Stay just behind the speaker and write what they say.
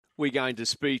we're going to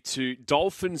speak to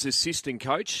Dolphins assistant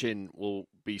coach and will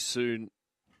be soon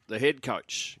the head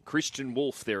coach, Kristian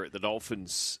Woolf, there at the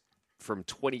Dolphins from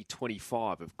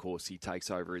 2025. Of course, he takes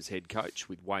over as head coach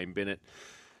with Wayne Bennett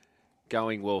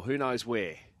going, well, who knows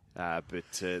where. But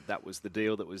that was the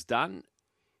deal that was done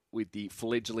with the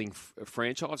fledgling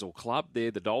franchise or club there,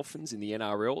 the Dolphins in the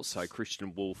NRL. So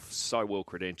Kristian Woolf, so well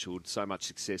credentialed, so much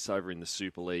success over in the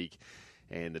Super League.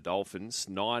 And the Dolphins,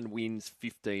 9 wins,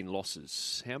 15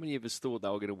 losses. How many of us thought they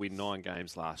were going to win 9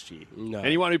 games last year? No.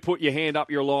 Anyone who put your hand up,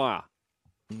 you're a liar.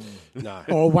 No.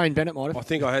 Or Wayne Bennett might have. I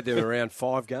think I had them around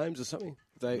 5 games or something.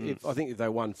 I think if they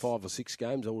won 5 or 6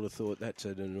 games, I would have thought that's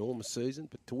an enormous season.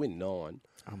 But to win 9,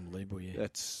 unbelievable, yeah.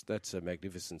 That's a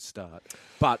magnificent start.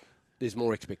 But there's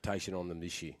more expectation on them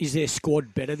this year. Is their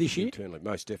squad better this year? Internally,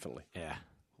 most definitely. Yeah.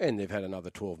 And they've had another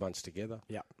 12 months together.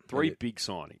 Yeah. 3 big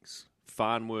signings.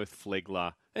 Farnworth,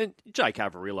 Flegler, and Jake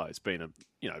Averillo's been a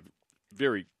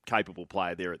very capable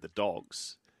player there at the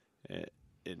Dogs.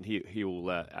 And he'll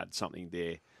add something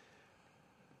there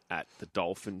at the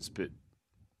Dolphins. But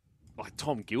like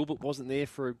Tom Gilbert wasn't there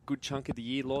for a good chunk of the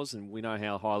year, Loz, and we know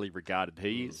how highly regarded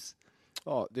he is.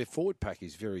 Oh, their forward pack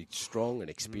is very strong and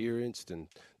experienced, and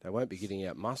they won't be getting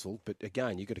out muscled. But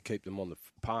again, you've got to keep them on the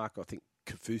park. I think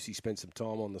Kafusi spent some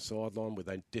time on the sideline where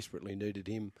they desperately needed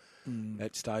him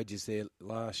at stages there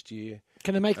last year.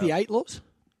 Can they make the 8, Loz?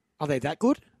 Are they that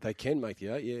good? They can make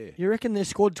the 8, yeah. You reckon their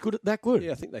squad's that good?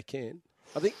 Yeah, I think they can.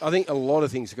 I think a lot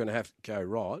of things are going to have to go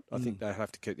right. I think they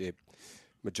have to keep their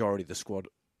majority of the squad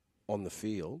on the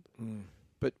field.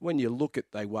 But when you look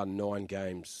at they won 9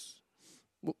 games,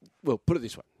 well, put it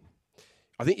this way.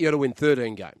 I think you got to win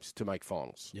 13 games to make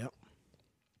finals. Yep.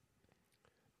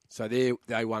 So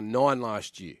they won 9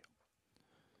 last year.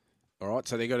 All right,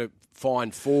 so they've got to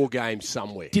find 4 games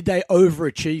somewhere. Did they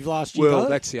overachieve last year, Well, though?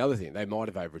 that's the other thing. They might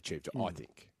have overachieved, I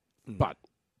think. But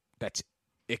that's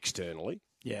externally.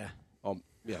 Yeah. I'm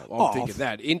thinking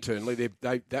that. Internally,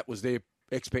 that was their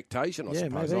expectation, I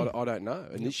suppose. Maybe. I don't know.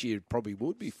 And this year it probably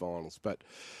would be finals. But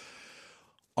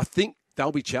I think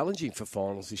they'll be challenging for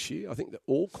finals this year. I think that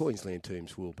all Queensland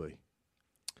teams will be.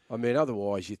 I mean,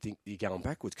 otherwise you think you're going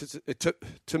backwards. Because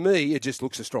to me, it just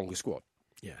looks a stronger squad.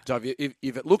 Yeah. So if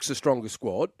it looks a stronger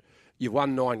squad, you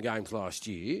won 9 games last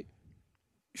year,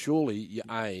 surely your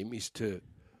aim is to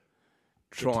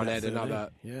try and add another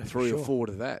 3 or 4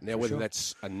 to that. Now, whether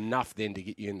that's enough then to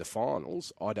get you in the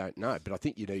finals, I don't know. But I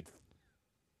think you need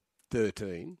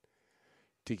 13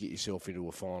 to get yourself into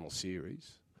a final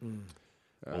series.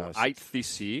 Well, 8th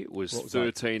this year was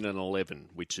 13 and 11,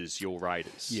 which is your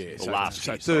Raiders. Yeah, last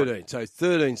so year. 13. So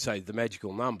 13, say the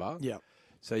magical number. Yeah.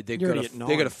 So they've got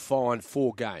to find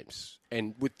 4 games.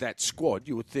 And with that squad,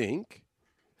 you would think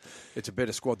it's a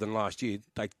better squad than last year.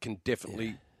 They can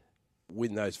definitely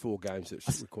win those 4 games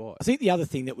that's required. I think the other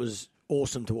thing that was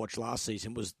awesome to watch last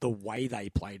season was the way they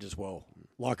played as well.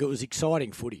 Like, it was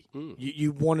exciting footy.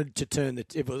 You wanted to turn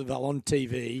if it was on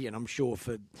TV, and I'm sure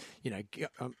for,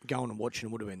 going and watching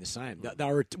it would have been the same. They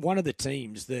were one of the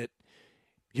teams that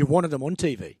you wanted them on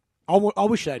TV. I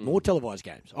wish they had more televised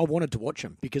games. I wanted to watch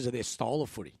them because of their style of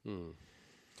footy.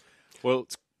 Well,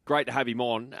 it's great to have him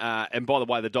on. And by the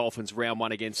way, the Dolphins round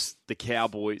 1 against the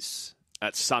Cowboys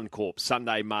at Suncorp,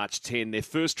 Sunday, March 10. Their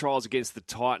first trials against the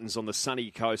Titans on the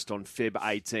sunny coast on Feb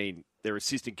 18. Their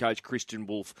assistant coach, Kristian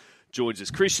Woolf, joins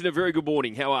us. Kristian, a very good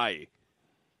morning. How are you?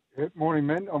 Good morning,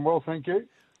 man. I'm well, thank you.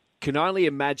 Can only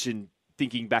imagine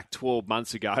thinking back 12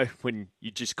 months ago when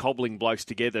you're just cobbling blokes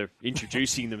together,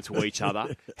 introducing them to each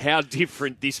other, how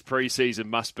different this pre-season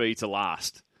must be to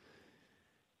last.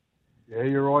 Yeah,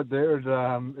 you're right there.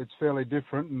 It's fairly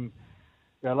different. And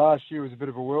last year was a bit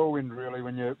of a whirlwind, really,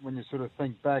 when you sort of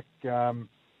think back.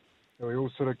 We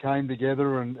all sort of came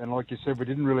together, and like you said, we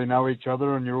didn't really know each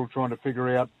other, and you're all trying to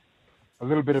figure out a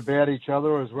little bit about each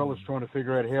other as well as trying to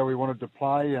figure out how we wanted to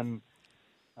play. And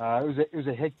it was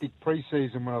a hectic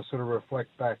pre-season when I sort of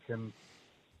reflect back. And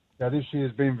this year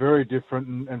has been very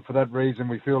different, and for that reason,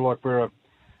 we feel like we're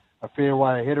a fair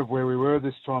way ahead of where we were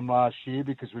this time last year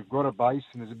because we've got a base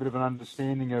and there's a bit of an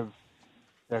understanding of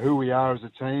who we are as a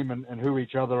team and who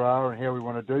each other are and how we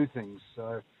want to do things.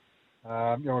 So,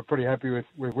 we're pretty happy with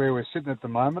where we're sitting at the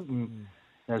moment,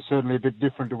 and certainly a bit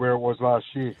different to where it was last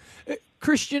year.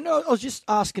 Kristian, I was just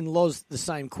asking Loz the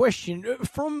same question.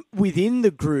 From within the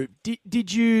group,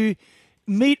 did you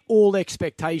meet all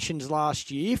expectations last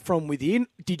year from within?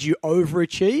 Did you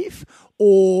overachieve?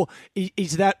 Or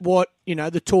is that what,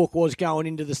 the talk was going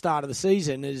into the start of the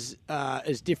season as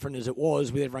different as it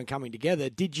was with everyone coming together?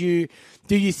 Do you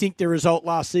think the result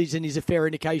last season is a fair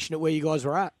indication of where you guys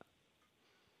were at?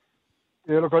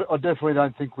 Yeah, look, I definitely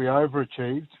don't think we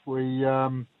overachieved. We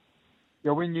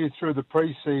we knew through the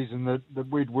pre-season that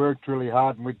we'd worked really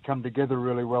hard and we'd come together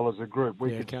really well as a group.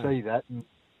 We could see that, and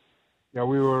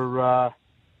we were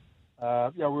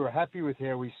happy with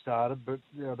how we started, but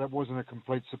that wasn't a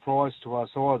complete surprise to us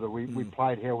either. We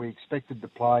played how we expected to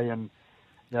play, and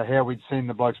how we'd seen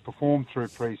the blokes perform through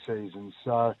pre-season.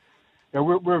 So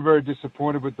we're very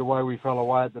disappointed with the way we fell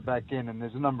away at the back end, and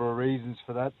there's a number of reasons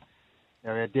for that.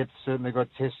 Our depth certainly got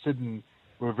tested, and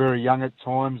we were very young at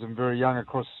times and very young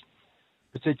across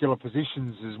particular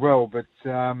positions as well. But,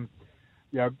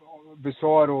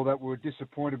 beside all that, we were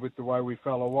disappointed with the way we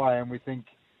fell away, and we think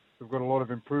we've got a lot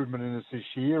of improvement in us this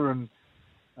year. And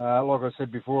like I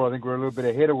said before, I think we're a little bit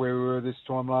ahead of where we were this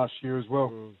time last year as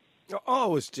well. I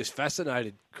was just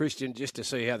fascinated, Kristian, just to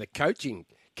see how the coaching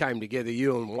came together,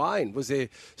 you and Wayne. Was there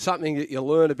something that you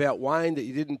learned about Wayne that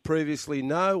you didn't previously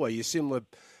know? Are you similar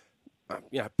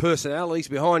personalities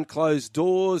behind closed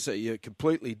doors? Are you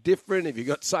completely different? Have you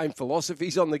got same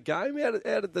philosophies on the game? How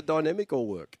did the dynamic all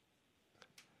work?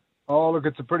 Oh, look,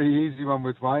 it's a pretty easy one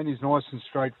with Wayne. He's nice and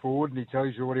straightforward, and he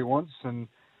tells you what he wants. And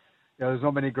there's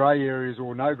not many grey areas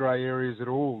or no grey areas at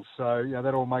all. So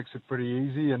that all makes it pretty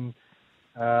easy. And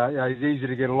he's easy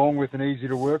to get along with and easy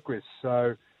to work with.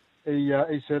 So he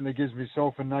certainly gives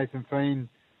myself and Nathan Feen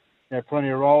plenty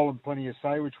of role and plenty of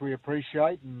say, which we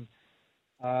appreciate. And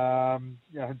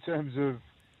in terms of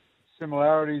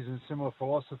similarities and similar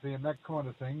philosophy and that kind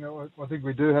of thing, I think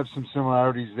we do have some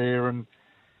similarities there. And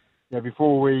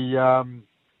before we sort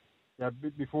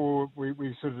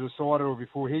of decided, or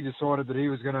before he decided that he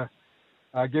was going to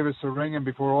give us a ring, and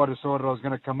before I decided I was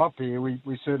going to come up here,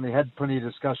 we certainly had plenty of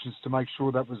discussions to make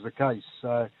sure that was the case.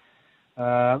 So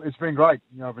it's been great.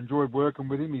 I've enjoyed working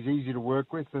with him. He's easy to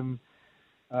work with, and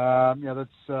that's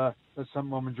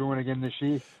something I'm enjoying again this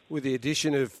year. With the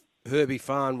addition of Herbie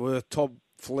Farnworth, Tom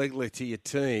Flegler to your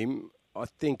team, I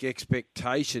think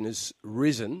expectation has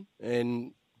risen.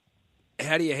 And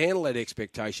how do you handle that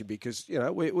expectation? Because,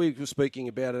 we were speaking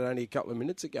about it only a couple of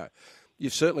minutes ago.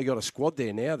 You've certainly got a squad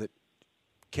there now that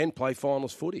can play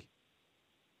finals footy.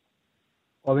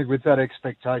 I think with that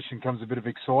expectation comes a bit of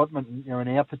excitement, in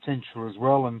our potential as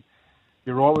well. And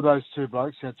you're right with those two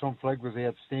blokes. Tom Flegg was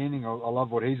outstanding. I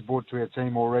love what he's brought to our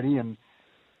team already. And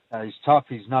he's tough.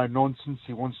 He's no nonsense.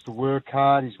 He wants to work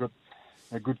hard. He's got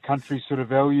good country sort of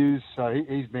values. So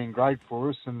he's been great for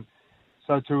us. And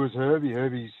so too is Herbie.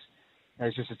 Herbie's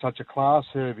just a touch of class,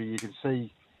 Herbie. You can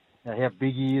see how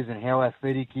big he is and how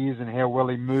athletic he is and how well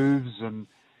he moves. And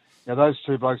those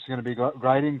two blokes are going to be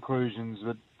great inclusions.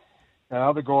 But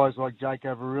other guys like Jake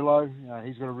Avarillo,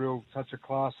 he's got a real touch of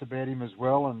class about him as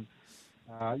well. And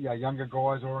younger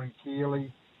guys, Oren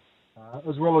Keeley,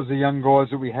 as well as the young guys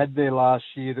that we had there last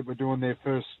year that were doing their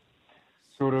first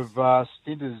sort of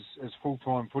stint as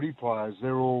full-time footy players.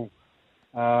 They're all,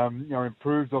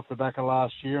 improved off the back of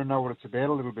last year and know what it's about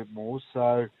a little bit more.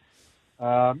 So,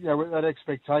 that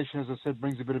expectation, as I said,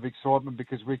 brings a bit of excitement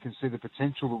because we can see the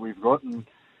potential that we've got, and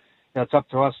it's up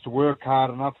to us to work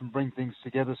hard enough and bring things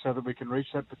together so that we can reach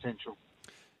that potential.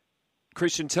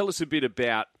 Kristian, tell us a bit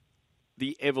about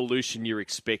the evolution you're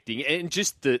expecting and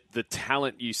just the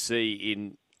talent you see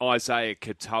in Isaiah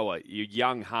Katoa, your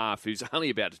young half who's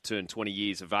only about to turn 20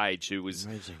 years of age, who was,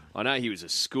 amazing. I know he was a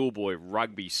schoolboy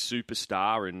rugby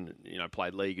superstar and,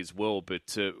 played league as well,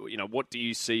 but, what do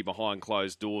you see behind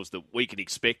closed doors that we can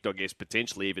expect, I guess,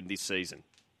 potentially even this season?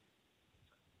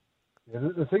 Yeah,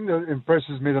 the thing that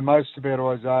impresses me the most about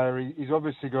Isaiah, he's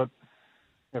obviously got,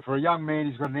 for a young man,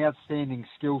 he's got an outstanding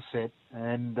skill set,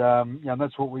 and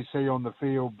that's what we see on the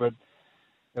field. But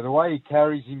the way he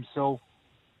carries himself,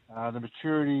 the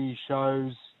maturity he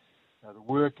shows, the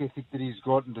work ethic that he's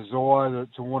got, and desire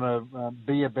to want to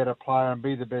be a better player and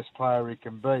be the best player he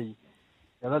can be,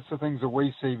 that's the things that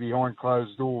we see behind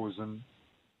closed doors. And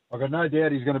I've got no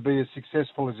doubt he's going to be as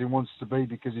successful as he wants to be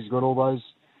because he's got all those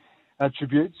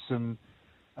attributes. And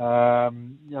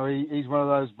he's one of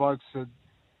those blokes that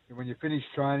when you finish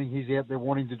training, he's out there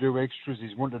wanting to do extras.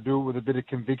 He's wanting to do it with a bit of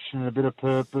conviction and a bit of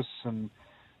purpose. And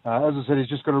as I said, he's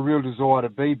just got a real desire to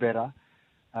be better,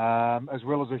 as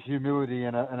well as a humility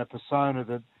and a persona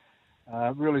that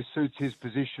really suits his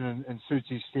position and suits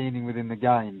his standing within the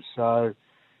game. So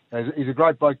he's a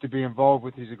great bloke to be involved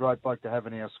with. He's a great bloke to have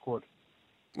in our squad.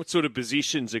 What sort of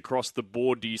positions across the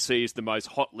board do you see as the most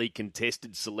hotly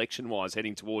contested selection-wise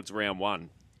heading towards round one?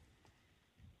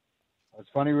 It's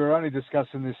funny, we were only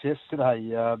discussing this yesterday,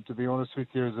 to be honest with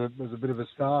you, as a bit of a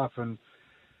staff, and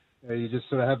you just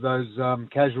sort of have those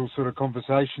casual sort of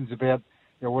conversations about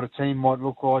what a team might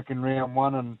look like in round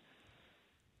one. And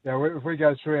if we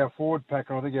go through our forward pack,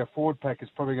 and I think our forward pack is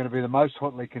probably going to be the most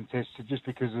hotly contested just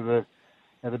because of the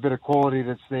the bit of quality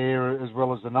that's there, as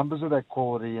well as the numbers of that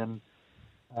quality. And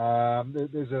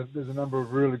there's a number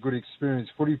of really good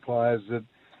experienced footy players that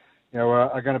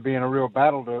are going to be in a real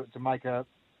battle to make a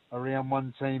round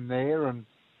one team there. And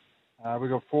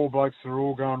we've got 4 blokes that are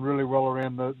all going really well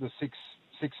around the 6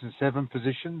 and 7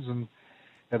 positions, and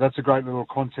that's a great little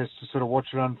contest to sort of watch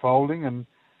it unfolding. And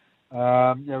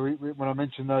when I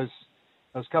mentioned those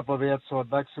couple of outside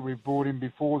backs that we've brought in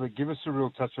before that give us a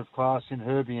real touch of class in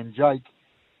Herbie and Jake,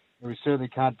 we certainly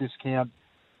can't discount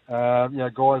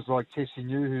guys like Tessie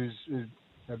New, who's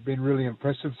have been really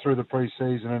impressive through the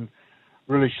pre-season and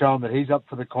really shown that he's up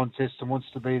for the contest and wants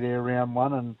to be there round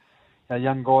one. And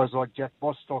young guys like Jack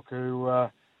Bostock, who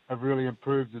have really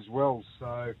improved as well.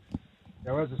 So,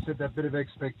 as I said, that bit of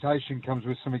expectation comes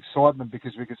with some excitement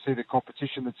because we can see the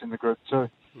competition that's in the group too.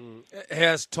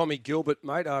 How's Tommy Gilbert,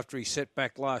 mate, after he set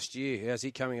back last year? How's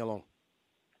he coming along?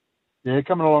 Yeah,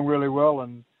 coming along really well,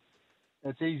 and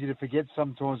it's easy to forget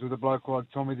sometimes with a bloke like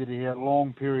Tommy that he had a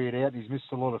long period out. He's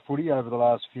missed a lot of footy over the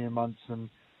last few months, and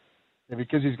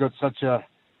because he's got such a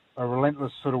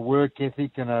relentless sort of work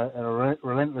ethic and a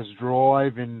relentless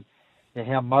drive and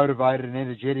how motivated and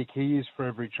energetic he is for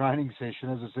every training session.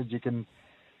 As I said, you can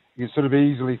sort of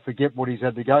easily forget what he's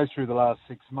had to go through the last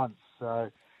 6 months.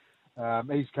 So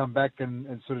he's come back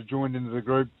and sort of joined into the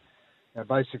group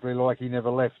basically like he never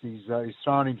left. He's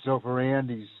thrown himself around.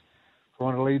 He's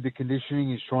trying to lead the conditioning.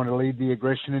 He's trying to lead the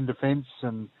aggression in defence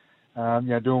and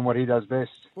doing what he does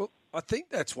best. Well, I think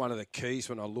that's one of the keys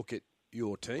when I look at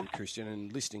your team, Kristian,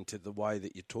 and listening to the way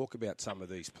that you talk about some of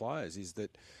these players is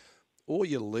that all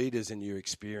your leaders and your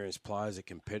experienced players are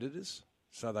competitors.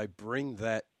 So they bring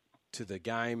that to the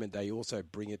game and they also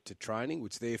bring it to training,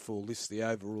 which therefore lifts the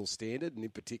overall standard, and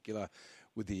in particular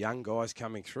with the young guys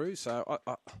coming through. So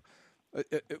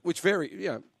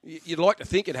you'd like to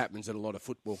think it happens at a lot of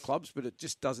football clubs, but it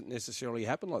just doesn't necessarily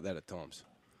happen like that at times.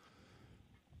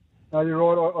 No, you're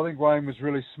right. I think Wayne was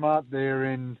really smart there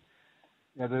in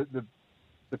the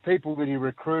people that he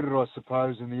recruited, I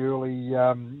suppose, in the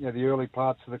early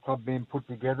parts of the club being put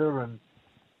together, and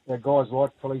guys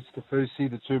like Felice Kafusi,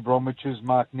 the 2 Bromwiches,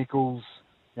 Mark Nichols,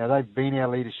 they've been our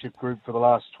leadership group for the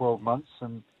last 12 months,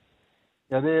 and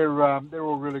they're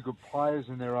all really good players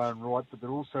in their own right, but they're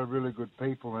also really good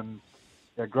people, and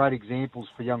they're great examples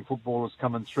for young footballers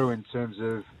coming through in terms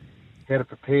of how to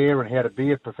prepare and how to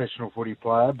be a professional footy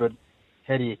player, but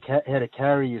how to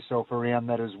carry yourself around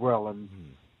that as well. And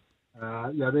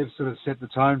they've sort of set the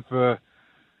tone for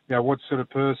what sort of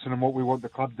person and what we want the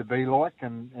club to be like,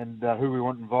 and who we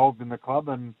want involved in the club.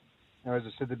 And as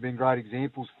I said, they've been great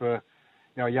examples for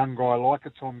a young guy like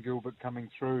a Tom Gilbert coming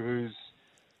through, who's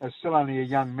still only a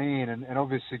young man and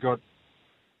obviously got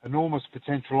enormous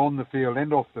potential on the field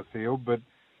and off the field, but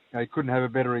he couldn't have a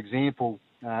better example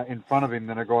in front of him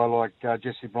than a guy like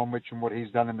Jesse Bromwich and what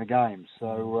he's done in the game.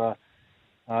 So,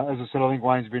 as I said, I think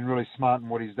Wayne's been really smart in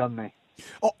what he's done there.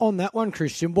 On that one,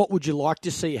 Kristian, what would you like to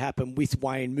see happen with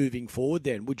Wayne moving forward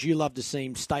then? Would you love to see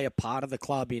him stay a part of the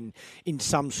club in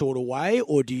some sort of way,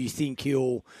 or do you think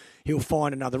he'll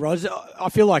find another role? I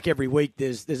feel like every week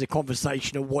there's a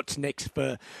conversation of what's next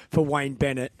for Wayne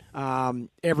Bennett.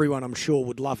 Everyone, I'm sure,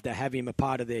 would love to have him a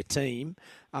part of their team.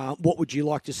 What would you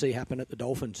like to see happen at the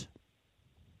Dolphins?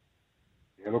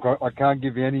 Yeah, look, I can't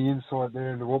give you any insight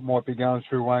there into what might be going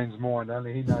through Wayne's mind.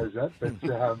 Only he knows that. But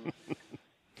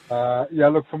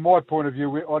look, from my point of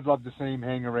view, I'd love to see him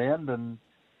hang around, and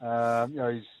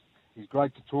he's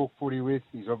great to talk footy with.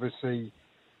 He's obviously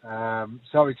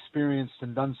so experienced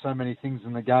and done so many things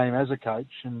in the game as a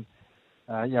coach, and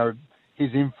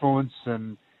his influence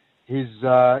and his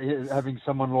having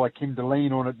someone like him to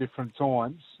lean on at different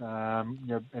times,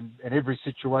 and every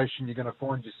situation you're going to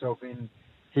find yourself in,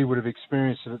 he would have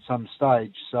experienced it at some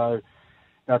stage. So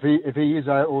if he is,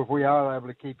 or if we are able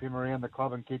to keep him around the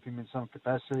club and keep him in some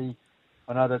capacity,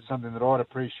 I know that's something that I'd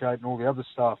appreciate and all the other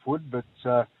staff would. But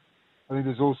I think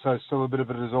there's also still a bit of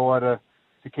a desire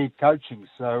to keep coaching.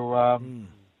 So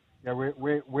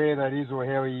where that is or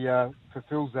how he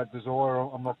fulfills that desire,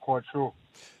 I'm not quite sure.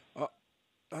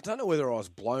 I don't know whether I was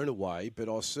blown away, but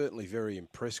I was certainly very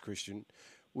impressed, Kristian,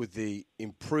 with the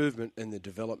improvement and the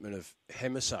development of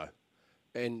Hemiso.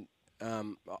 And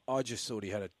I just thought he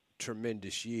had a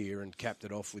tremendous year and capped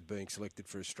it off with being selected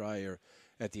for Australia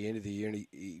at the end of the year. And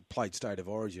he played State of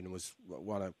Origin and was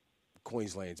one of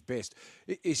Queensland's best.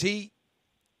 Is he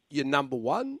your number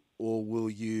one, or will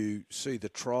you see the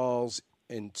trials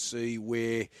and see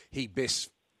where he best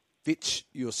fits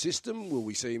your system? Will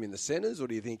we see him in the centres, or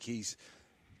do you think he's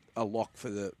a lock for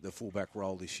the fullback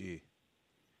role this year?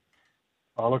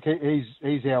 Oh, look,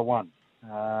 he's our one.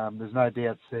 There's no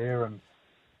doubts there, and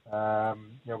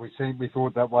We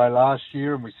thought that way last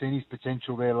year, and we've seen his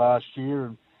potential there last year,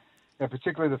 and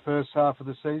particularly the first half of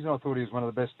the season, I thought he was one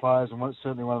of the best players and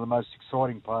certainly one of the most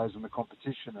exciting players in the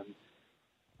competition. And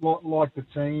like the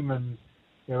team, and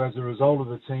as a result of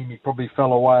the team, he probably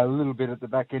fell away a little bit at the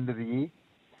back end of the year.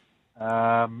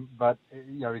 But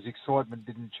his excitement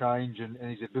didn't change, and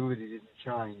his ability didn't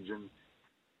change. And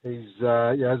he's,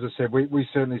 as I said, we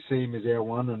certainly see him as our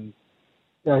one. And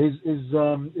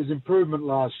his improvement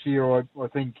last year, I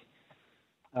think,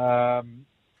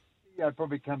 it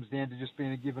probably comes down to just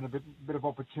being given a bit of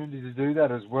opportunity to do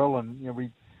that as well. And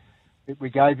we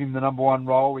gave him the number one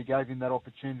role. We gave him that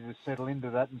opportunity to settle into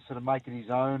that and sort of make it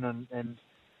his own and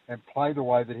play the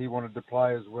way that he wanted to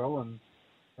play as well. And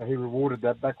he rewarded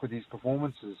that back with his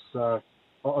performances. So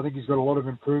I think he's got a lot of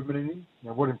improvement in him.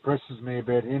 What impresses me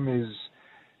about him is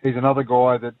he's another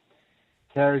guy that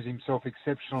carries himself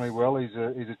exceptionally well. He's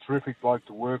a terrific bloke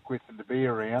to work with and to be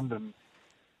around. And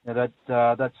that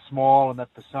smile and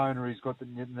that persona he's got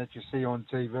that you see on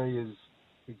TV is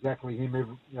exactly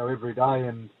him every day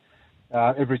and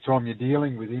every time you're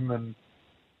dealing with him. And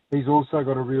he's also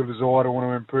got a real desire to want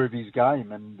to improve his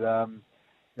game. And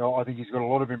I think he's got a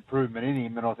lot of improvement in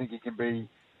him, and I think he can be.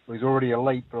 Well, he's already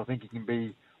elite, but I think he can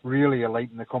be really elite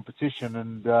in the competition,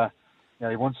 and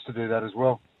he wants to do that as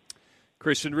well.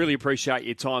 Kristian, really appreciate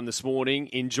your time this morning.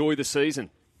 Enjoy the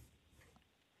season.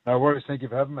 No worries. Thank you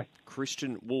for having me.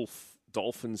 Kristian Woolf,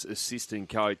 Dolphins assistant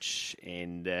coach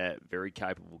and very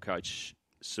capable coach,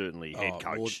 certainly head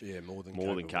coach. More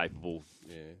than capable.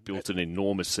 Yeah. Built an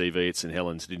enormous CV at St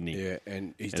Helens, didn't he? Yeah,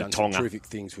 and he's done some terrific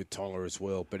things with Tonga as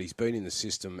well. But he's been in the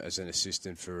system as an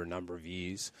assistant for a number of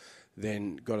years.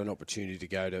 Then got an opportunity to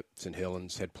go to St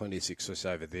Helens, had plenty of success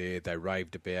over there. They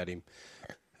raved about him.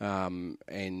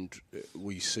 And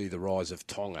we see the rise of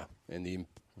Tonga and the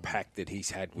impact that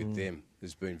he's had with them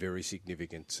has been very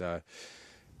significant. So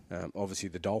obviously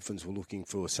the Dolphins were looking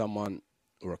for someone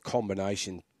or a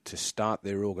combination to start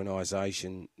their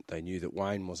organisation. They knew that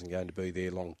Wayne wasn't going to be there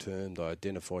long term. They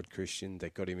identified Kristian. They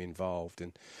got him involved,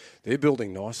 and they're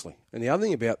building nicely. And the other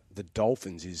thing about the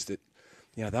Dolphins is that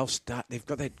they'll start. They've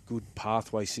got that good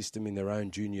pathway system in their own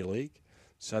junior league,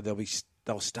 so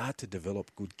they'll start to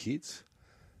develop good kids.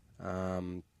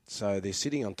 So they're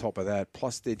sitting on top of that.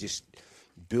 Plus, they're just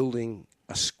building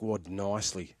a squad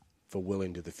nicely for well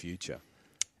into the future.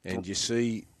 And you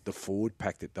see the forward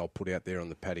pack that they'll put out there on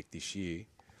the paddock this year.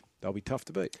 They'll be tough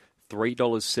to beat.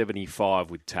 $3.75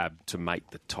 with Tab to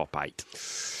make the top 8.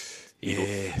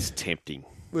 It's tempting.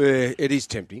 Yeah, it is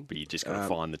tempting. But you just got to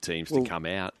find the teams to come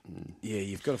out.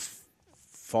 You've got to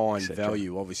find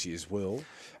value, obviously, as well.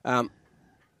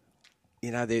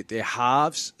 Their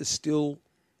halves are still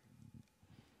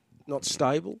not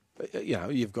stable.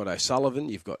 You've got O'Sullivan,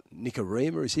 you've got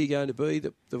Nikorima. Is he going to be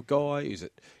the guy? Is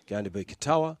it going to be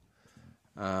Katoa?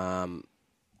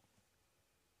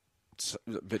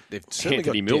 But they've certainly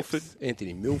got Milford.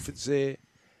 Anthony Milford's there.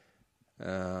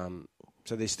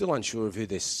 So they're still unsure of who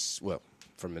this. Well,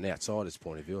 from an outsider's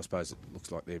point of view, I suppose it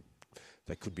looks like they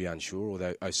could be unsure,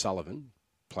 although O'Sullivan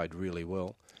played really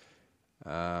well.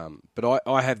 But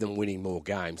I have them winning more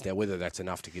games. Now, whether that's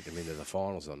enough to get them into the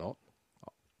finals or not,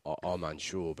 I'm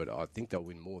unsure, but I think they'll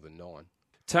win more than 9.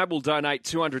 Tab will donate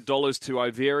 $200 to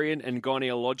ovarian and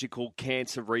gynecological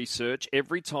cancer research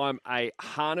every time a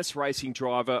harness racing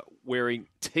driver wearing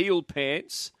teal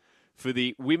pants for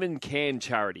the Women Can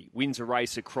charity wins a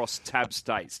race across Tab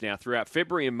states. Now, throughout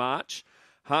February and March,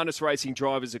 harness racing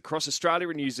drivers across Australia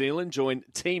and New Zealand join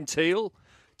Team Teal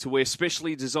to wear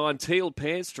specially designed teal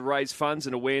pants to raise funds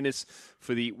and awareness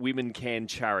for the Women Can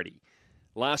charity.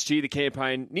 Last year, the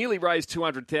campaign nearly raised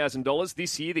 $200,000.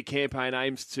 This year, the campaign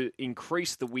aims to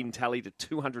increase the win tally to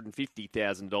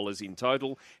 $250,000 in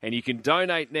total. And you can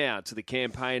donate now to the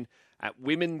campaign at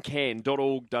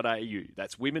womencan.org.au.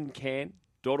 That's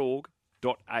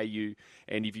womencan.org.au.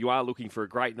 And if you are looking for a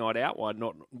great night out,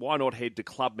 why not head to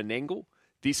Club Menangle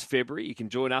this February? You can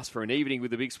join us for an evening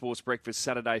with the Big Sports Breakfast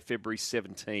Saturday, February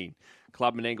 17.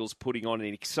 Club Menangle's putting on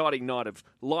an exciting night of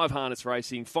live harness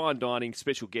racing, fine dining,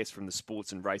 special guests from the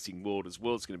sports and racing world as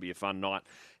well. It's going to be a fun night,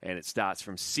 and it starts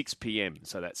from 6 p.m.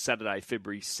 So that's Saturday,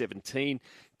 February 17.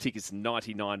 Tickets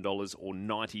 $99 or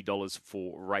 $90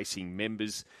 for racing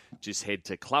members. Just head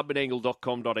to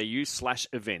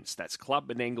clubmenangle.com.au/events. That's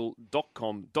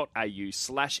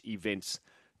clubmenangle.com.au/events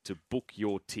to book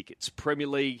your tickets. Premier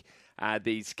League.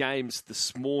 These games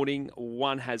this morning,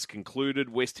 one has concluded.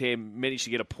 West Ham managed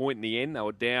to get a point in the end. They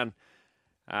were down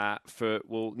for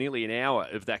nearly an hour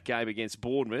of that game against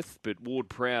Bournemouth, but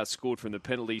Ward-Prowse scored from the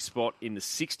penalty spot in the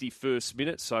 61st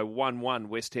minute, so 1-1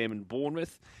 West Ham and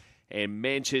Bournemouth. And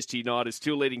Manchester United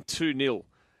still leading 2-0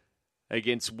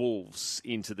 against Wolves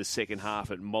into the second half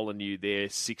at Molineux there.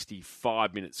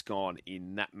 65 minutes gone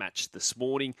in that match this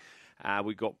morning.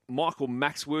 We've got Michael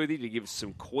Maxworthy to give us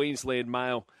some Queensland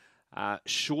mail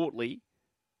shortly.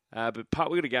 But we've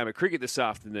got a game of cricket this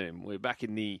afternoon. We're back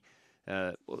in the,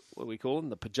 what do we call them?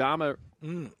 The pyjama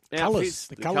colours.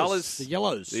 The colours. The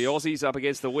yellows. The Aussies up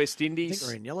against the West Indies. I think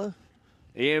we're in yellow.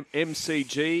 The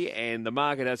MCG, and the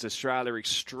market has Australia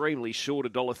extremely short,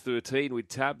 $1.13 with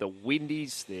tab. The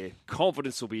Windies, their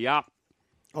confidence will be up.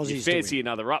 Aussies you fancy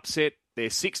another upset, they're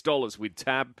 $6 with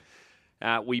tab.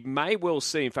 We may well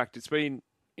see, in fact, it's been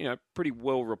pretty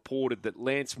well reported that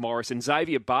Lance Morris and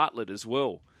Xavier Bartlett as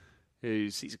well,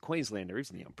 he's a Queenslander,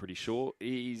 isn't he? I'm pretty sure.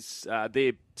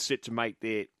 They're set to make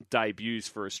their debuts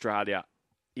for Australia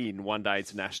in one-day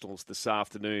internationals this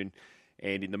afternoon.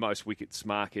 And in the most wickets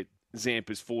market,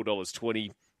 Zampa's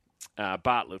 $4.20,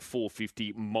 Bartlett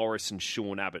 $4.50, Morris and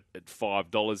Sean Abbott at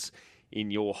 $5. In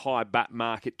your high bat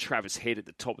market, Travis Head at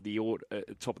the top of the order,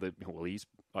 he's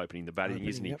opening the batting,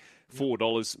 isn't he? Yep.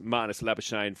 $4. Marnus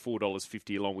Labuschagne,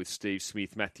 $4.50, along with Steve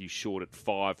Smith, Matthew Short at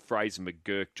 $5, Fraser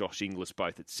McGurk, Josh Inglis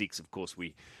both at $6. Of course,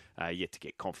 we yet to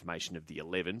get confirmation of the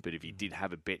 11, but if you did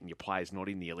have a bet and your player's not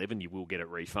in the 11, you will get it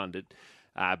refunded.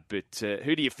 But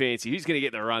who do you fancy? Who's going to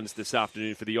get the runs this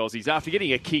afternoon for the Aussies? After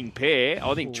getting a king pair,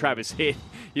 I think Travis Head,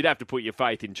 you'd have to put your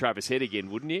faith in Travis Head again,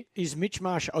 wouldn't you? Is Mitch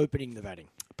Marsh opening the batting?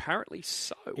 Apparently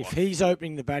so. If he's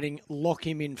opening the batting, lock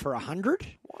him in for 100.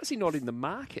 Why is he not in the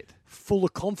market? Full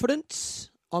of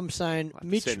confidence. I'm saying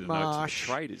Mitch Marsh,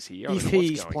 if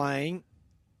he's playing,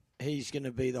 he's going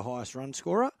to be the highest run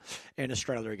scorer, and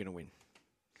Australia are going to win.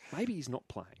 Maybe he's not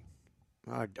playing.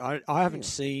 I haven't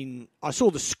seen... I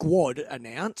saw the squad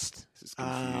announced, this has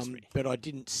confused me. But I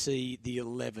didn't see the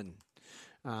 11.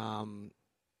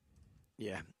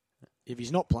 If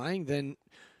he's not playing, then...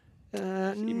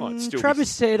 he might still Travis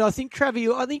said, I think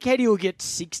Heady will get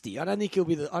 60. I don't think he'll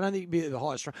be the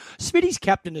highest run. Smitty's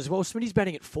captain as well. Smitty's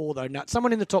batting at 4 though. No,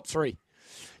 someone in the top 3.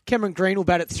 Cameron Green will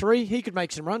bat at 3. He could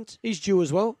make some runs. He's due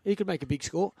as well. He could make a big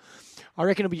score. I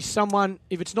reckon it'll be someone,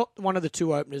 if it's not one of the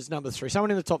 2 openers, number 3,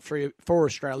 someone in the top 3 for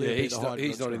Australia. Yeah,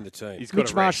 he's not in the team.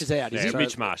 Mitch Marsh is out.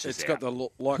 Mitch Marsh is out. It's got the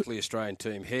likely Australian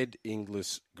team: Head,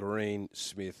 Inglis, Green,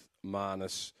 Smith,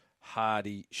 Marnus,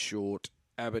 Hardy, Short,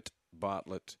 Abbott,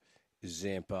 Bartlett,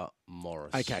 Zampa,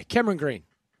 Morris. Okay, Cameron Green,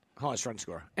 highest run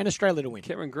scorer. And Australia to win.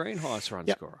 Cameron Green, highest run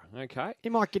scorer. Okay. He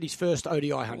might get his first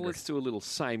ODI 100. Well, let's do a little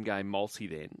same-game multi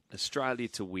then. Australia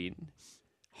to win,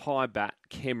 high bat,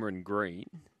 Cameron Green,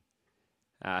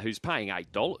 who's paying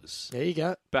 $8. There you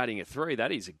go. Batting at 3.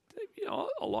 That is, I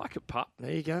like it, pup.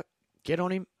 There you go. Get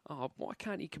on him. Oh, why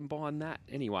can't he combine that?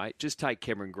 Anyway, just take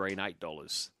Cameron Green,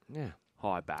 $8. Yeah.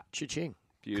 High bat. Cha-ching.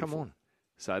 Beautiful. Come on.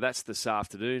 So that's this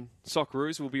afternoon.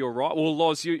 Socceroos will be all right. Well,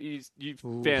 Loz, you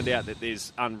found out that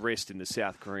there's unrest in the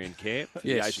South Korean camp for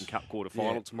the Asian Cup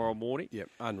quarter-final tomorrow morning. Yep,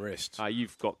 unrest.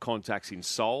 You've got contacts in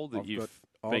Seoul that you've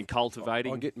been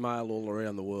cultivating. I get mail all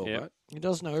around the world, mate. He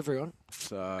does know everyone.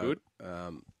 So, good.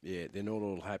 They're not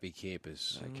all happy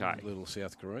campers. Okay. Little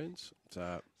South Koreans.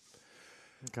 So,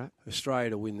 okay. Australia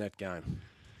to win that game.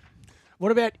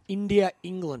 What about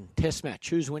India-England Test match?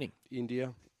 Who's winning?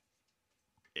 India.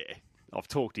 Yeah. I've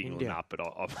talked England up, but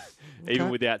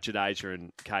even without Jadeja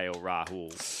and KL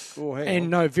Rahul. And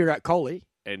no Virat Kohli.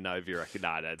 And no Virat.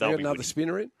 No, they got another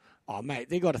spinner in? Oh, mate,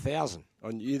 they got 1,000.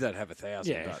 I knew they'd have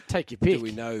 1,000. Yeah, take your pick. Do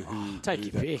we know who take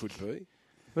your that pick. could be?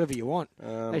 Whoever you want.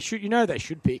 They should. They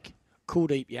should pick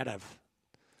Kuldeep Yadav.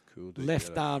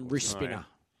 Left arm wrist spinner.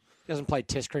 He hasn't played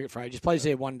Test cricket for ages. Plays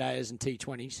there one days and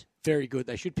T20s. Very good.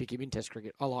 They should pick him in Test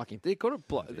cricket. I like him. They've got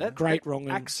a great wrong.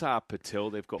 Axar Patel.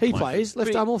 They've got. He plays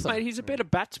left arm also. Mate, he's a better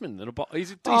batsman than a.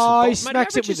 He's a decent. He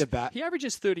smacks it with the bat. He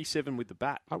averages 37 with the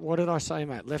bat. What did I say,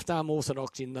 mate? Left arm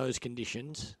orthodox in those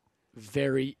conditions.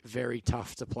 Very, very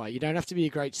tough to play. You don't have to be a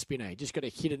great spinner. You just got to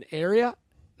hit an area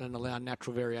and allow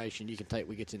natural variation. You can take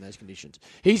wickets in those conditions.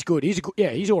 He's good.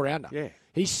 He's all rounder. Yeah,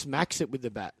 he smacks it with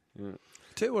the bat. Yeah.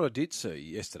 Tell you what I did see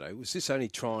yesterday was this only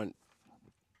trying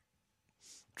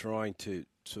to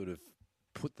sort of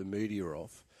put the media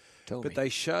off. But they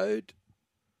showed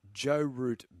Joe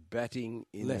Root batting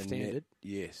in left-handed. The net.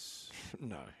 Yes.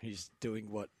 No, he's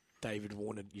doing what David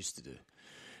Warner used to do.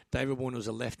 David Warner was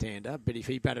a left-hander, but if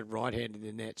he batted right-handed in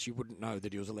the nets, you wouldn't know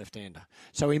that he was a left-hander.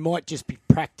 So he might just be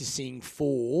practicing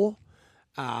for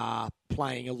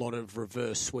playing a lot of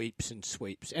reverse sweeps and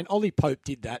sweeps. And Ollie Pope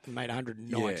did that and made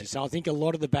 190. Yeah. So I think a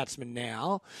lot of the batsmen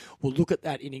now will look at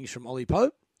that innings from Ollie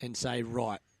Pope and say,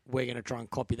 right, we're going to try and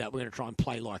copy that. We're going to try and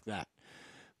play like that.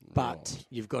 But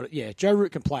you've got it. Yeah, Joe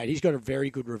Root can play it. He's got a very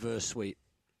good reverse sweep.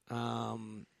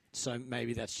 So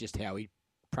maybe that's just how he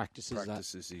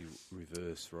practices the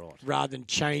reverse, right. rather than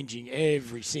changing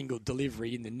every single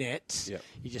delivery in the nets. Yep.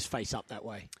 You just face up that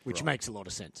way, which makes a lot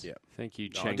of sense. Yeah. Thank you,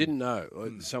 No, Cheng. I didn't know.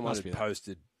 Someone must be had that.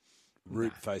 posted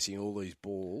Root facing all these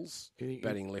balls,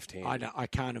 batting left-handed. I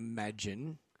can't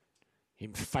imagine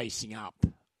him facing up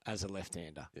as a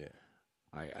left-hander.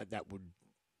 Yeah. That would,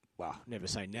 never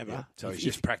say never. Yeah. So he's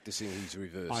just practicing his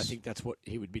reverse. I think that's what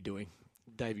he would be doing.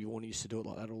 Davey Warner used to do it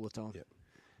like that all the time. Yep.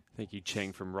 Thank you,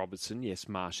 Cheng from Robertson. Yes,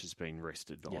 Marsh has been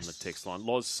rested on the text line.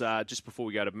 Loz, just before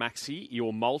we go to Maxi,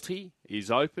 your multi is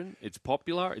open. It's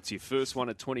popular. It's your first one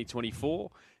at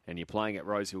 2024, and you're playing at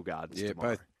Rosehill Gardens tomorrow.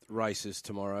 Both races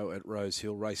tomorrow at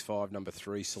Rosehill. Race 5, number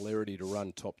 3, Celerity to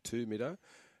run top 2, Middo.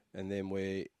 And then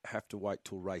we have to wait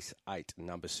till race 8,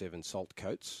 number 7, Salt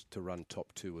Coats, to run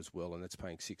top 2 as well. And that's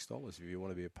paying $6 if you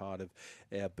want to be a part of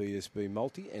our BSB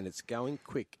multi. And it's going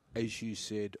quick. As you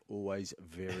said, always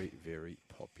very, very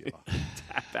popular.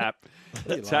 Tap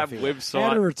website.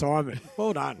 Out of retirement.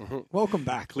 Well done. Welcome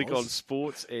back. Click Loz. on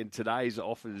sports and today's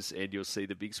offers, and you'll see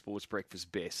the Big Sports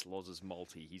Breakfast Best, Loz's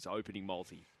multi. He's opening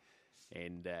multi.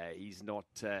 And he's not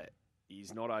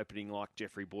opening like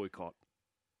Jeffrey Boycott.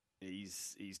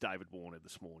 He's David Warner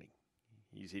this morning.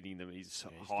 He's hitting them. He's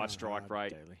high strike rate.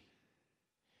 Daily.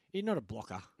 You're not a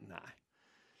blocker. No.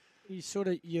 You sort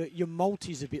of your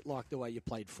multi's a bit like the way you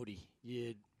played footy.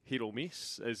 You hit or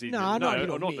miss, as in not hit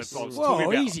or miss. I was Well, talking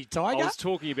about, easy, Tiger. I was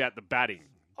talking about the batting,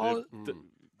 the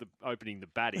opening the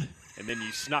batting, and then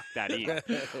you snuck that in.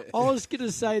 I was going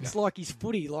to say it's like his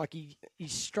footy, like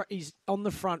he's on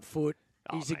the front foot.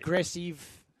 He's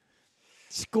aggressive.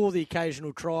 Score the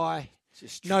occasional try.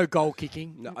 No goal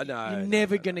kicking. No, You're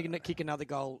never going to kick another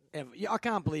goal ever. I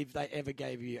can't believe they ever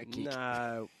gave you a kick.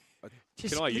 No.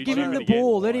 Just Can I give him the YouTube it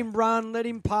ball. again? Let him run. Let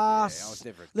him pass. I was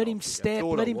never a let goal him kicker. step.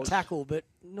 Thought Let I him was. tackle. But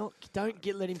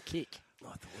let him kick.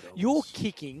 Your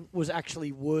kicking was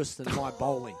actually worse than my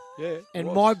bowling. Yeah, and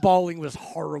it was. my bowling was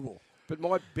horrible. But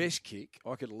my best kick,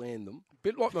 I could land them. A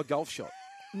bit like my golf shot.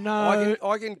 No,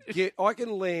 I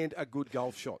can land a good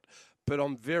golf shot, but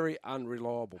I'm very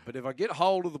unreliable. But if I get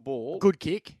hold of the ball, good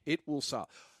kick. it will suck.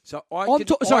 So I'm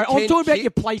talking about your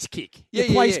place kick. Your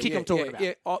place kick I'm talking about.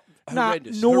 Yeah,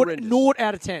 horrendous. horrendous. Naught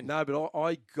out of 10. No, but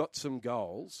I got some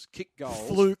goals, kick goals.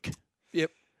 Fluke. Yep.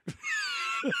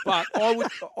 But I would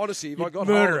honestly, if I got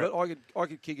murder hold of it, I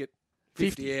could kick it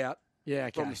 50 out. Yeah,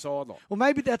 okay. From the sideline. Well,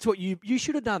 maybe that's what you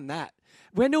should have done that.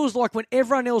 When it was like when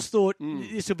everyone else thought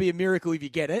this will be a miracle if you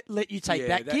get it, let you take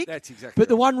that kick. That's exactly But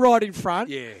the right. one right in front,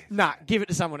 Yeah. give it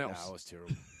to someone else. No, I was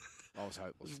terrible. I was It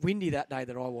hopeless. was windy that day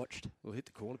that I watched. We'll hit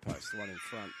the corner post, the one in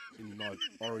front, in my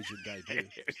Origin debut.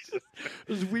 It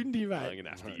was windy, I'm mate. going to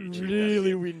have to YouTube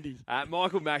Really windy.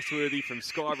 Michael Maxworthy from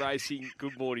Sky Racing.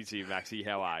 Good morning to you, Maxie.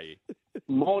 How are you?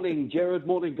 Morning, Jared.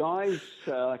 Morning, guys.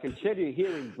 I can tell you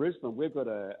here in Brisbane, we've got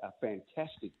a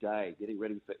fantastic day getting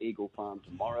ready for Eagle Farm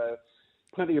tomorrow.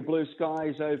 Plenty of blue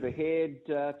skies overhead.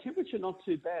 Temperature not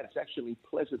too bad. It's actually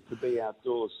pleasant to be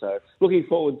outdoors. So looking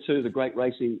forward to the great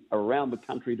racing around the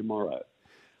country tomorrow.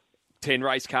 10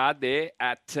 race card there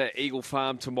at Eagle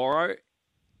Farm tomorrow.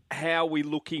 How are we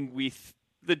looking with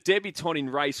the debutant in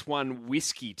race 1,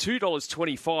 Whiskey?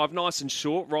 $2.25, nice and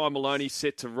short. Ryan Maloney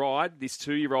set to ride this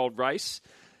 2-year-old race.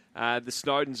 The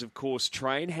Snowdens, of course,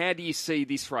 train. How do you see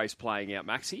this race playing out,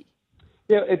 Maxie?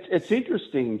 Yeah, it's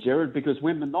interesting, Jared, because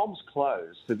when the noms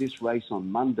closed for this race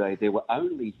on Monday, there were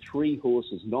only 3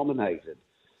 horses nominated.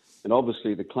 And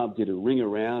obviously the club did a ring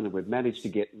around and we've managed to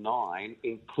get 9,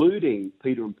 including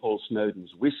Peter and Paul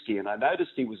Snowden's Whiskey. And I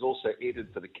noticed he was also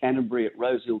entered for the Canterbury at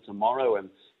Rosehill tomorrow and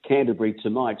Canterbury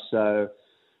tonight. So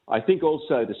I think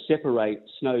also to separate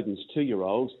Snowden's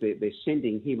 2-year-olds, they're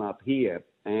sending him up here.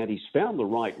 And he's found the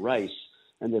right race.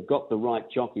 And they've got the right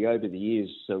jockey over the years.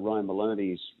 So Ryan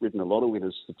Maloney's ridden a lot of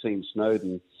winners for Team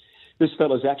Snowden. This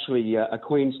fellow's actually a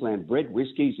Queensland-bred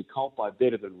whiskey. He's a colt by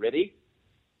Better Than Ready.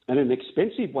 And an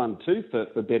expensive one, too,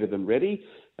 for Better Than Ready.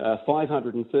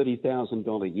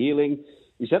 $530,000 yearling.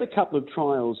 He's had a couple of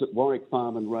trials at Warwick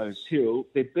Farm and Rose Hill.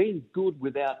 They've been good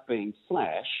without being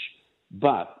flash,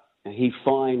 but he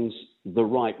finds the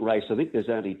right race. I think there's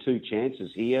only 2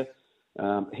 chances here.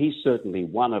 He's certainly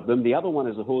one of them. The other one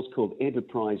is a horse called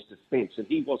Enterprise Defence, and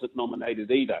he wasn't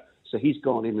nominated either. So he's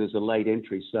gone in as a late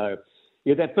entry. So,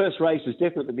 yeah, that first race is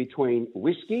definitely between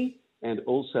Whiskey and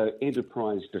also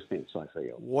Enterprise Defence, I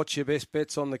feel. What's your best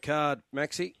bets on the card,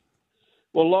 Maxie?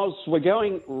 Well, Loz, we're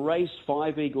going race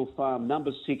 5 Eagle Farm,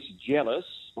 number 6 Jealous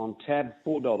on tab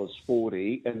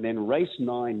 $4.40, and then race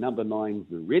 9, number 9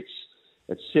 The Ritz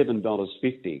at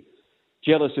 $7.50.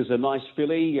 Jealous is a nice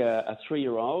filly, a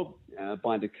 3-year-old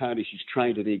by Dakota. She's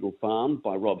trained at Eagle Farm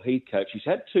by Rob Heathcote. She's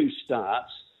had 2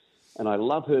 starts. and I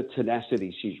love her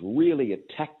tenacity. She's really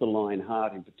attacked the line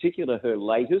hard, in particular her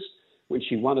latest, when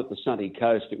she won at the Sunny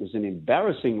Coast. It was an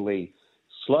embarrassingly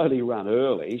slowly run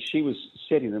early. She was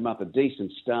setting them up a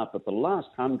decent start, but the last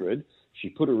 100, she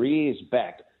put her ears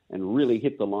back and really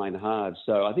hit the line hard.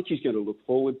 So I think she's going to look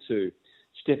forward to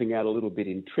stepping out a little bit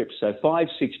in trips. So 5,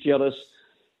 6 Jealous.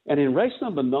 And in race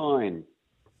number 9,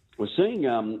 we're seeing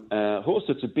a horse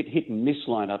that's a bit hit and miss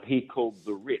lineup here called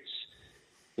The Ritz.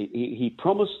 He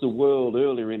promised the world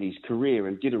earlier in his career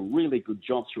and did a really good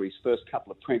job through his first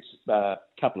couple of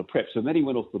preps. And then he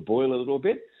went off the boil a little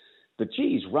bit. But,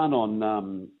 geez, run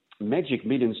on Magic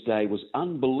Millions Day was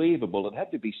unbelievable. It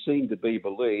had to be seen to be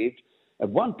believed. At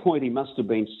one point, he must have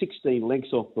been 16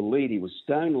 lengths off the lead. He was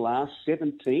stone last,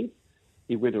 17th.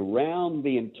 He went around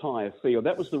the entire field.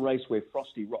 That was the race where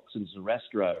Frosty Rocks and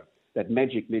Zarastro, that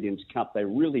Magic Millions Cup, they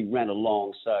really ran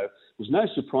along. So it was no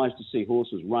surprise to see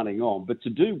horses running on. But to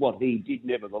do what he did,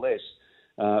 nevertheless,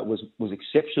 was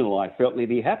exceptional, I felt. And if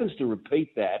he happens to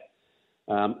repeat that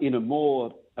in a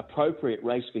more appropriate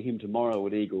race for him tomorrow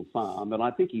at Eagle Farm, and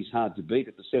I think he's hard to beat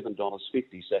at the $7.50.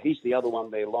 So he's the other one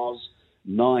there, Loz,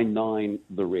 9-9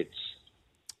 The Ritz.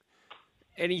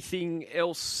 Anything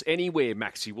else anywhere,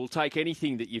 Maxie? We'll take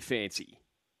anything that you fancy.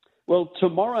 Well,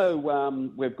 tomorrow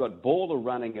we've got Baller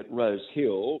running at Rose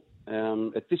Hill.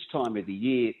 At this time of the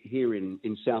year here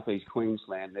in southeast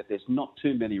Queensland, that there's not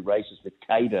too many races that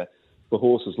cater for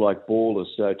horses like Baller.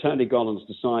 So Tony Gollan's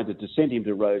decided to send him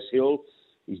to Rose Hill.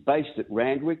 He's based at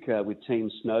Randwick with Team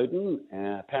Snowden.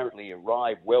 Apparently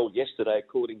arrived well yesterday,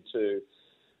 according to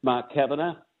Mark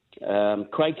Kavanagh.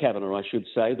 Craig Kavanagh, I should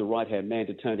say, the right-hand man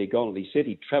to Tony Gollan. He said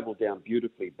he travelled down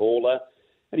beautifully, Baller.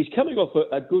 And he's coming off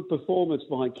a good performance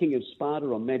behind King of Sparta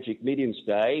on Magic Millions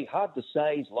Day. Hard to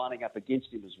say, he's lining up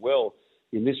against him as well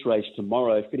in this race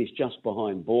tomorrow. Finished just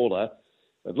behind Baller.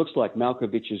 It looks like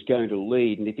Malkovich is going to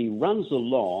lead. And if he runs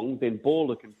along, then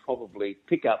Baller can probably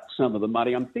pick up some of the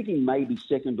money. I'm thinking maybe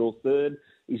second or third.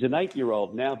 He's an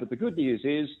 8-year-old now. But the good news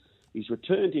is he's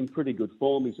returned in pretty good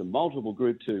form. He's a multiple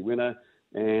Group 2 winner.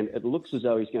 And it looks as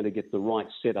though he's going to get the right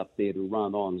setup there to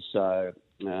run on. So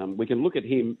we can look at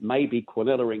him, maybe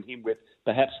Quinella-ing him with,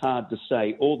 perhaps hard to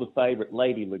say, or the favourite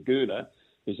Lady Laguna,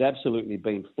 who's absolutely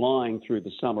been flying through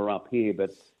the summer up here,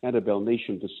 but Annabelle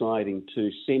Neesham deciding to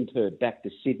send her back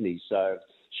to Sydney. So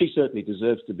she certainly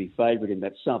deserves to be favourite in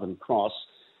that Southern Cross.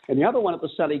 And the other one at the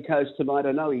Sunny Coast tonight,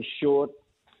 I know he's short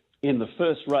in the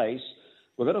first race.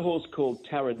 We've got a horse called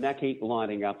Taranaki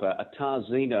lining up, a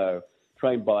Tarzino,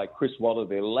 trained by Chris Waller.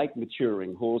 They're late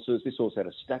maturing horses. This horse had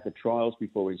a stack of trials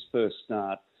before his first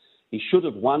start. He should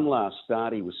have won last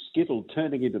start. He was skittled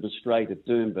turning into the straight at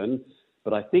Doomben,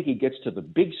 but I think he gets to the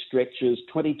big stretches,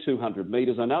 2,200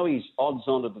 metres. I know he's odds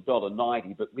on at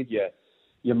 $1.90, but with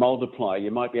your multiplier,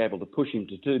 you might be able to push him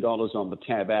to $2 on the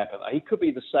Tab app. He could be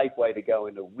the safe way to go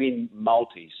into win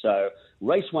multi. So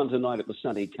race 1 tonight at the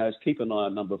Sunny Coast. Keep an eye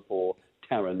on number 4,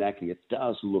 Taranaki. It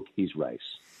does look his race.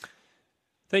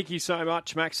 Thank you so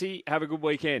much, Maxie. Have a good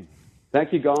weekend.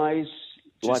 Thank you, guys.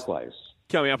 Likewise.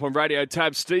 Coming up on Radio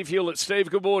Tab, Steve Hewlett. Steve,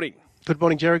 good morning. Good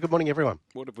morning, Jerry. Good morning, everyone.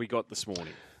 What have we got this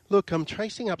morning? Look, I'm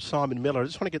chasing up Simon Miller. I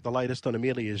just want to get the latest on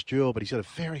Amelia's Jewel, but he's got a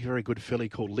very, very good filly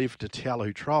called Live to Tell,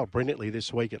 who trialled brilliantly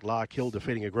this week at Lark Hill,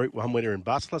 defeating a Group 1 winner in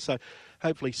Bustler. So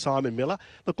hopefully Simon Miller.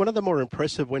 Look, one of the more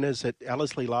impressive winners at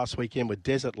Ellerslie last weekend with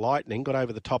Desert Lightning, got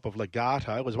over the top of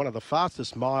Legato. It was one of the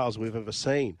fastest miles we've ever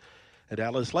seen at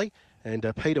Ellerslie. And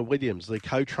Peter Williams, the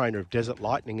co-trainer of Desert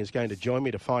Lightning, is going to join me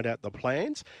to find out the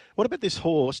plans. What about this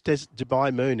horse,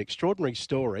 Dubai Moon? Extraordinary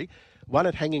story. Won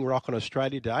at Hanging Rock on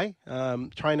Australia Day.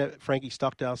 Trainer Frankie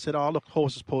Stockdale said, look,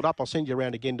 horse is pulled up. I'll send you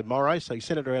around again tomorrow. So he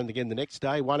sent it around again the next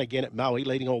day. Won again at Maui,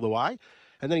 leading all the way.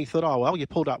 And then he thought, you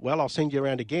pulled up well. I'll send you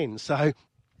around again. So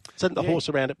sent the horse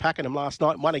around at Pakenham last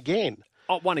night and won again.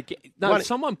 Oh, one again. No,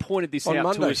 someone pointed this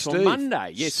out to us on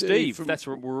Monday. Yes, Steve. That's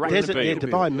what we're at.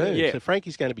 Dubai Moon. Yeah. So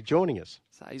Frankie's going to be joining us.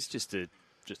 So he's just an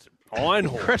iron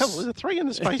horse. Incredible. There's a 3 in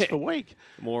the space for a week.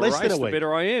 The more race, the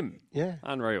better I am. Yeah.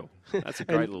 Unreal. That's a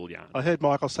great little yarn. I heard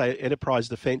Michael say Enterprise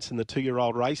Defence in the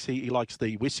 2-year-old race. He likes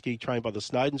the whiskey trained by the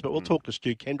Snowdens, but we'll talk to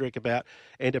Stu Kendrick about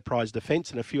Enterprise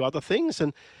Defence and a few other things.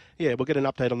 And, we'll get an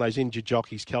update on those injured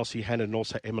jockeys, Kelsey Hannon and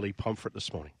also Emily Pomfret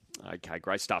this morning. Okay,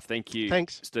 great stuff. Thank you.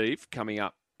 Thanks. Steve. Coming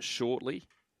up shortly.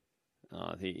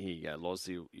 Here you go, Loz.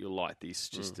 You'll like this.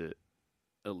 Just a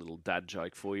little dad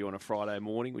joke for you on a Friday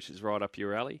morning, which is right up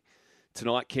your alley.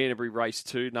 Tonight, Canterbury Race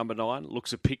 2, number 9.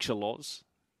 Looks a picture, Loz.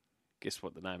 Guess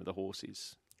what the name of the horse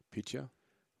is? Picture?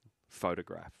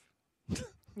 Photograph.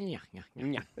 Yeah.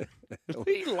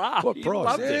 He laughed. What He price?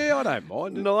 loved it. Yeah, I don't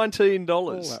mind. $19.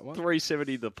 All that one.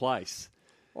 $3.70 the place.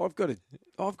 I've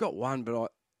got one,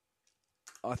 but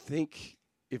I think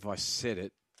if I said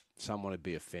it, someone would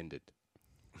be offended.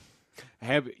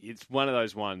 It's one of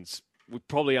those ones we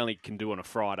probably only can do on a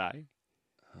Friday.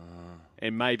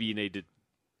 And maybe you need to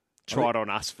try it on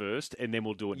us first, and then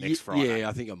we'll do it next Friday. Yeah,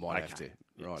 I think I might have to.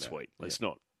 Right. Sweet.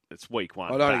 It's week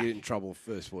one. I don't want to get in trouble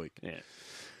first week. Yeah.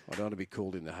 I don't want to be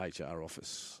called in the HR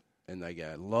office and they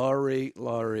go, Laurie,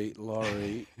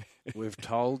 we've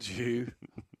told you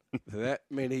that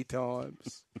many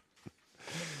times.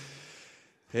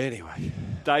 Anyway.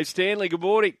 Dave Stanley, good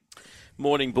morning.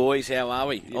 Morning, boys. How are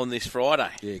we on this Friday?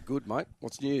 Yeah, good, mate.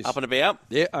 What's news? Up and about?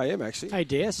 Yeah, I am, actually. Hey,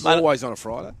 DS. Always on a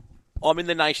Friday. I'm in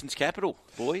the nation's capital,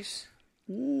 boys.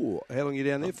 Ooh, how long are you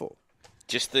down there for?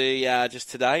 Just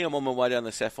today. I'm on my way down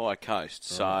the Sapphire Coast.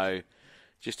 So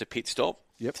just a pit stop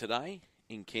today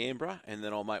in Canberra, and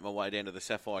then I'll make my way down to the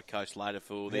Sapphire Coast later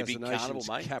for their big carnival,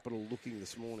 mate. Capital looking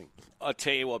this morning? I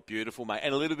tell you what, beautiful, mate,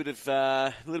 and a little bit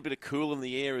of cool in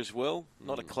the air as well.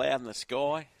 Not a cloud in the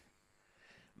sky,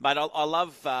 mate. I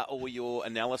love all your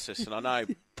analysis, and I know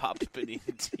Pup's been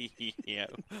into here.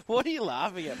 What are you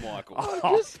laughing at, Michael?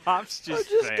 Pup's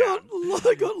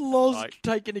I got Loz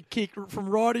taking a kick from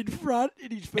right in front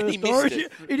in his first origin.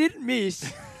 He didn't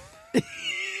miss.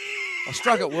 I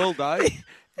struck it well, Dave.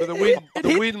 But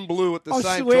the wind blew at the same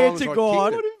time. I swear to as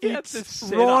God, I it's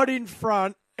right in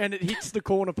front and it hits the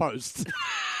corner post.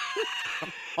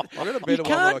 I got a better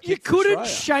one. You couldn't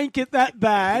shank it that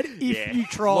bad if you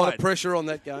tried. A lot of pressure on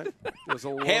that game.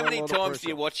 How many times do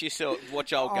you watch old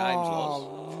games,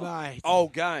 Loz? Mate.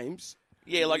 Old games?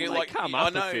 Yeah, like come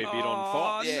up a fair bit on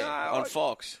Fox. Yeah, on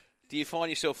Fox. Do you find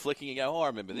yourself flicking and go, I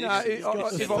remember this? No, you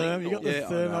got the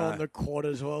thermo on the quad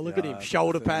as well. Look at him,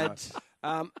 shoulder pads.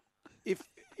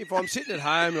 If I'm sitting at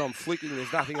home and I'm flicking,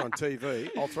 there's nothing on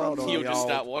TV, I'll throw it on. You'll just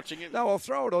start watching it? No, I'll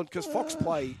throw it on because Fox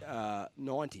play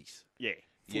 90s. Yeah.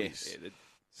 Yes.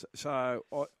 So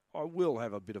I will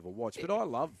have a bit of a watch, but I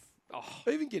love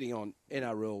even getting on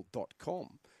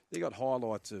NRL.com. They got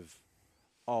highlights of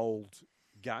old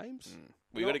games.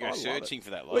 We've got to go searching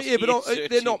for that. Well, yeah, but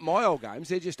they're not my old games.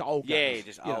 They're just old games. Yeah,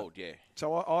 just old, yeah.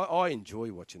 So I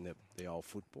enjoy watching the old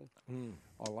football.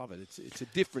 I love it. It's a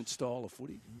different style of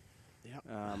footy. Yep.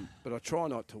 But I try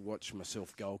not to watch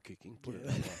myself goal kicking. Put it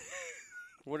that way.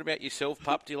 What about yourself,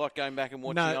 Pup? Do you like going back and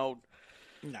watching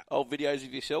old videos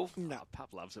of yourself? No, Pup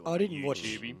loves it. I didn't watch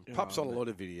him. Pup's on a lot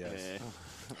of videos.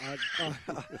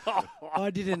 I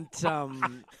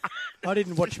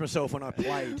didn't watch myself when I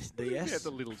played DS.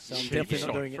 The little so I'm definitely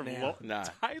not doing it now. No.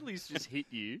 Taylor's just hit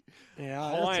you. Yeah,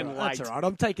 that's all right.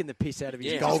 I'm taking the piss out of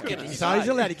his goal kicking, so say. he's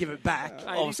allowed to give it back.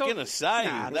 I was going to say,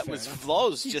 that was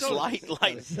Floz, just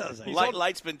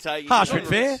late's been taking... Harsh but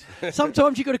fair.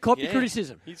 Sometimes you've got to cop your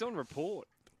criticism. He's on report.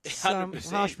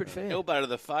 Harsh but fair. Elbow to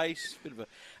the face. Bit of a...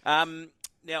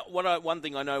 Now, one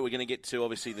thing I know we're going to get to,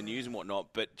 obviously, the news and whatnot,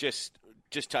 but just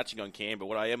touching on Canberra,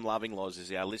 what I am loving, Loz,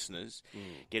 is our listeners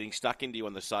getting stuck into you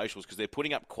on the socials because they're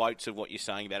putting up quotes of what you're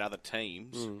saying about other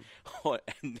teams,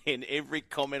 and then every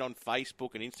comment on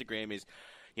Facebook and Instagram is,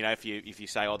 you know, if you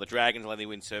say, the Dragons will only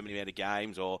win so many amount of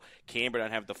games, or Canberra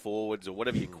don't have the forwards, or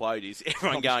whatever your quote is,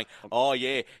 everyone going, oh,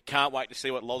 yeah, can't wait to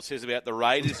see what Loz says about the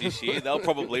Raiders this year. They'll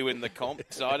probably win the comp.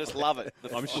 So I just love it.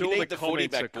 I'm sure the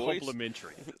comments are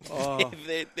complimentary.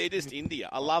 They're just India.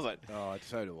 I love it. Oh,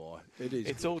 so do I. It is.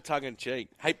 It's all tongue-in-cheek.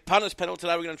 Hey, punters panel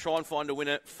today, we're going to try and find a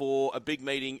winner for a big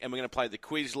meeting, and we're going to play the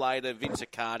quiz later. Vince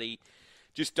Accardi.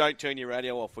 Just don't turn your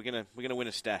radio off. We're going to win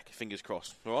a stack. Fingers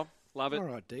crossed. All right? Love it. All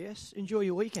right, DS. Enjoy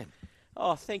your weekend.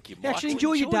 Oh, thank you, Michael. Actually,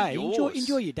 enjoy your day. Yours.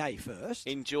 Enjoy your day first.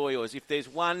 Enjoy yours. If there's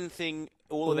one thing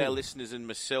all of our listeners and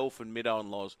myself and Middo and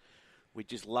Loz, we'd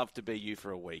just love to be you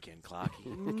for a weekend,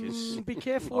 Clarkie. Be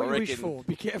careful what you wish for.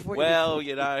 Be careful. Well,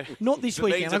 you know. Not this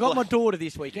weekend. I got my daughter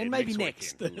this weekend. Maybe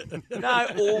next. No,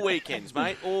 all weekends,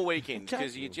 mate. All weekends.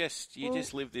 Because you just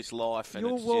live this life. And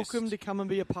you're welcome to come and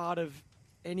be a part of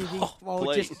anything.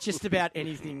 Just about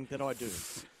anything that I do.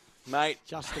 Mate.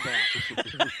 Just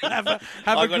about.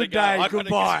 Have a good day.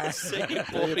 Goodbye. See you,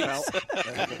 boys.